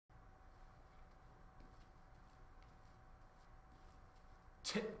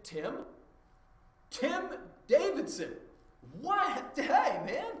Tim? Tim Davidson. What? Hey,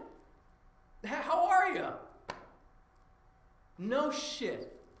 man. How are you? No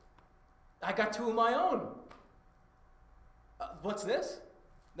shit. I got two of my own. What's this?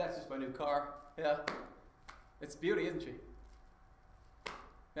 That's just my new car. Yeah. It's beauty, isn't she?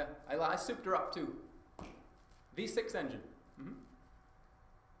 Yeah, I souped her up too. V6 engine. Mm-hmm.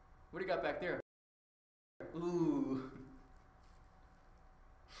 What do you got back there? Ooh.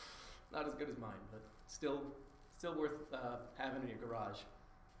 Not as good as mine, but still worth having in your garage.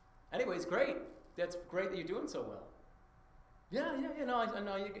 Anyways, great. That's great that you're doing so well. Yeah. No, I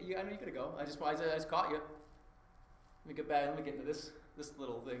know you gotta go. I just caught you. Let me get back. Let me get into this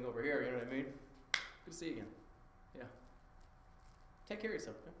little thing over here. You know what I mean? Good to see you again. Yeah. Take care of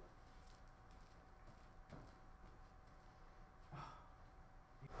yourself. Okay?